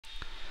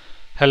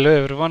Hello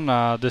everyone,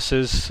 this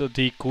is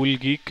the Cool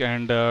Geek,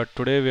 and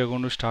today we are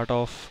going to start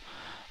off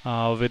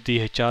with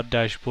the HR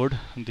dashboard,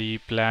 the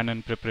plan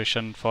and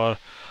preparation for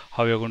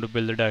how we are going to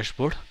build the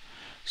dashboard.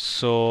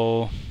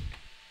 So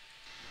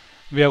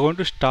we are going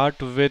to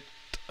start with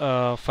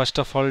first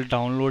of all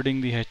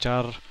downloading the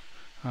HR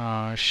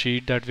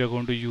sheet that we are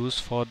going to use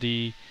for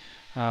the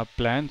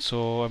plan.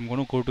 So I'm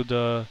going to go to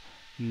the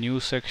new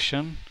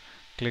section,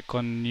 click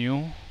on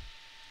new,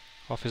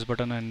 office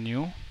button and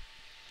new,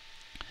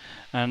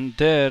 and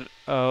there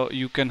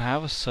you can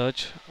have a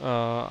search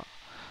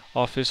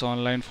office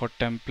online for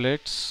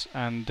templates,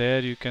 and there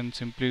you can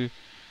simply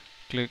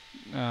click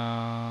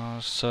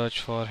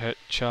search for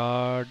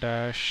HR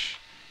dashboard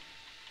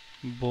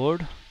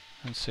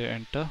and say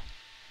enter.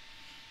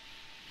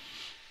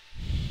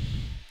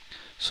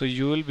 So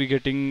you will be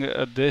getting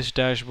this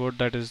dashboard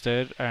that is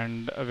there,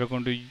 and we're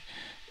going to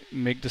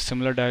make the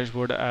similar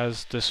dashboard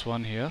as this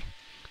one here.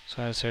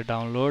 So I say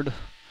download.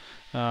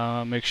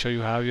 Make sure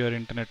you have your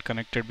internet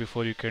connected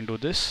before you can do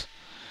this.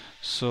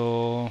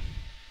 So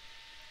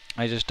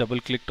I just double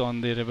clicked on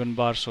the ribbon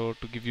bar so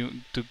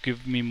to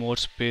give me more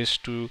space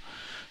to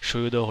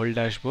show you the whole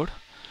dashboard.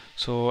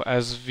 So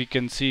as we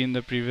can see in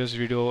the previous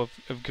video,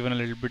 I've given a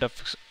little bit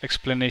of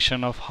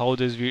explanation of how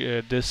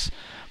this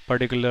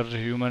particular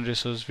human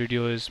resource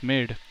video is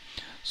made.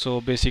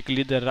 So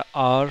basically there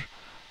are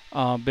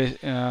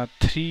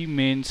three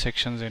main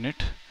sections in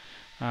it.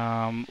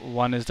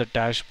 One is the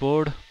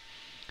dashboard,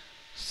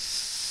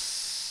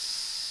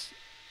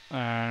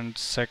 and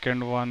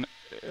second one,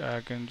 I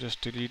can just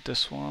delete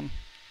this one,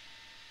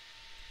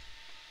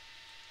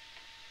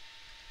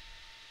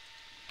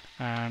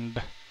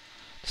 and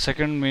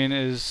second main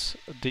is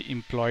the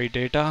employee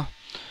data.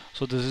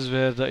 So this is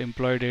where the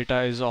employee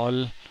data is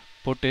all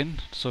put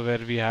in, so where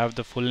we have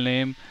the full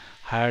name,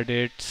 hire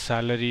date,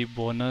 salary,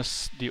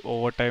 bonus, the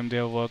overtime they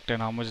have worked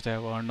and how much they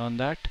have earned on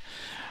that,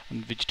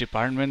 and which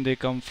department they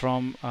come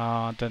from,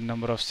 the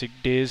number of sick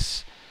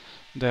days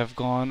they have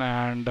gone,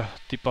 and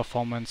the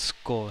performance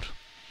score.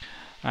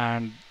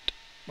 And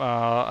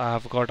I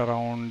have got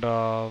around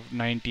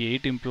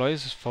 98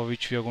 employees for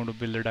which we are going to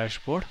build a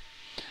dashboard.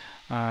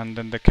 And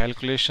then the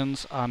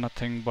calculations are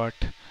nothing but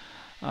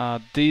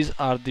these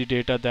are the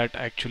data that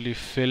actually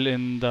fill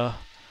in the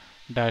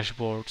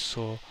dashboard.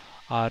 So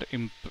our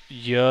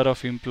year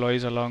of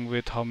employees along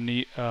with how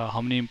many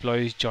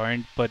employees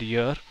joined per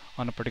year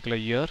on a particular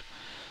year,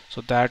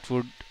 so that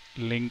would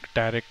link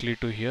directly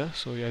to here.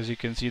 So as you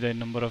can see, the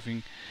number of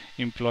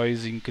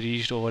employees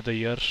increased over the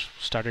year,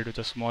 started with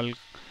a small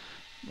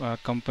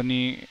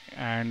company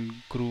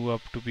and grew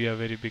up to be a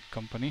very big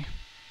company.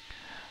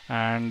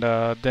 And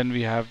then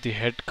we have the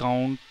head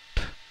count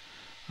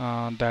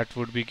that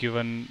would be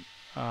given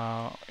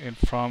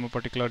from a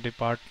particular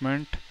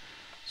department,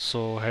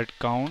 so head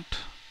count,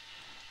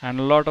 and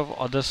a lot of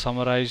other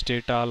summarized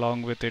data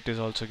along with it is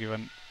also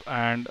given.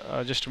 And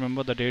just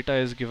remember, the data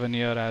is given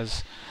here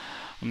as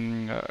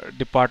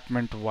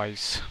department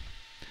wise.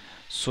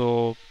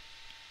 So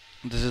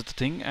this is the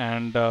thing,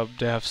 and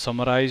they have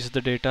summarized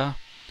the data.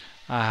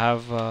 I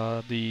have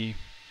the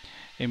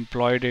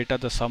employee data,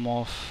 the sum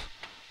of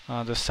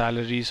the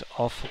salaries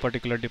of a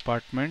particular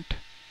department,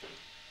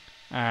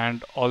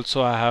 and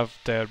also I have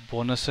their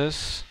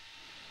bonuses,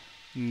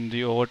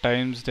 the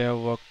overtimes they have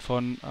worked for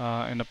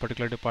in a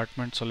particular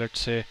department. So let's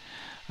say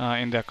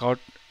in the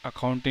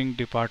accounting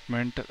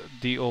department,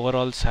 the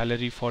overall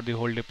salary for the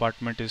whole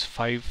department is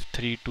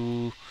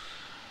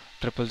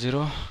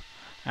 532,000,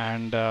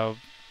 and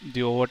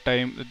the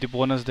overtime, the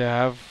bonus they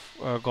have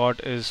got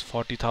is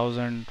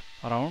 40,000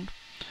 around,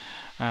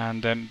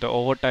 and then the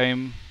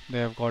overtime they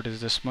have got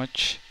is this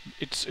much.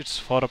 It's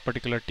for a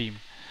particular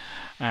team,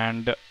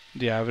 and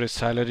the average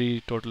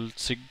salary, total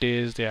sick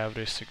days, the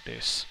average sick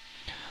days.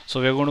 So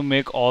we're going to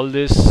make all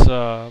this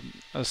the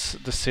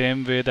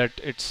same way that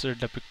it's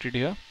depicted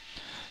here.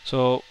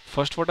 So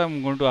first, what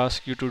I'm going to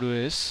ask you to do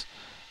is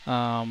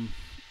we're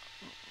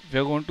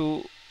going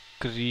to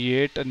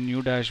create a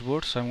new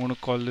dashboard. So I'm going to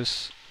call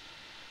this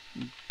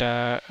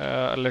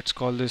let's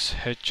call this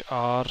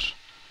HR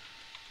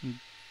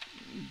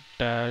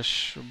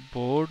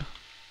dashboard,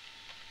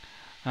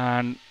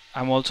 and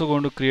I'm also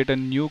going to create a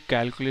new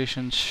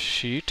calculation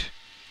sheet,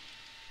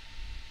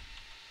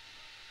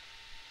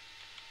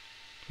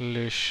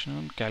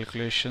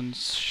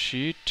 calculations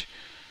sheet,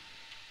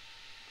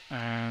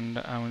 and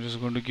I'm just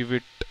going to give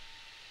it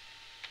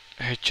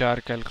HR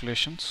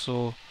calculations.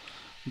 So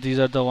these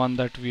are the one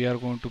that we are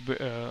going to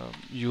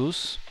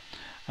use,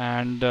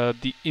 and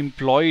the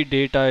employee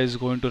data is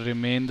going to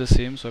remain the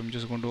same. So I'm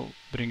just going to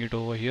bring it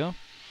over here,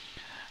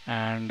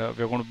 and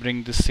we're going to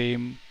bring the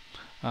same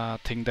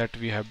thing that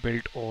we have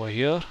built over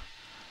here,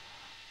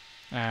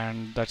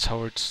 and that's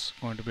how it's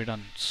going to be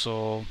done.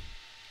 So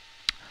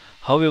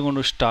how we're going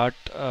to start,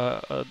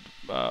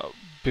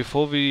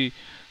 before we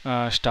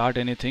start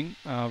anything,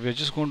 we're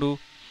just going to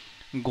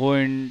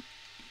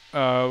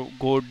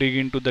go dig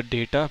into the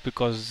data,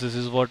 because this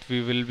is what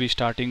we will be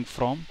starting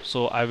from.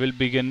 So I will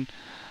begin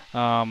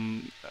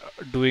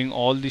doing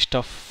all the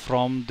stuff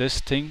from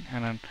this thing,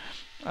 and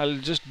I'll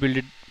just build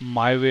it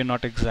my way,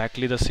 not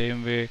exactly the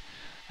same way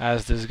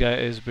as this guy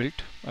is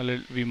built.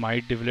 We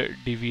might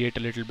deviate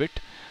a little bit,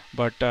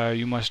 but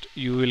you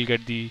will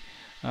get the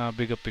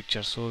bigger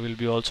picture. So we'll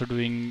be also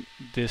doing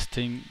this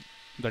thing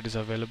that is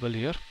available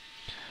here.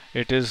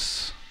 It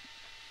is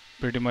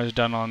pretty much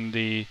done on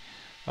the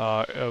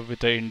with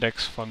the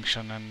index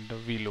function and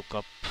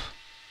VLOOKUP.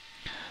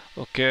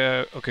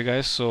 Okay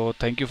guys, so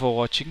thank you for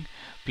watching.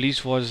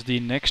 Please watch the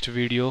next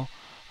video,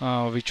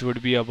 which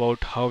would be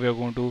about how we are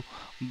going to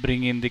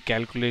bring in the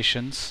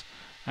calculations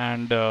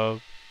and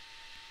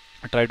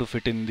try to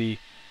fit in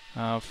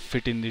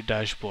the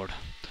dashboard.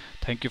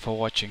 Thank you for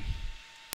watching.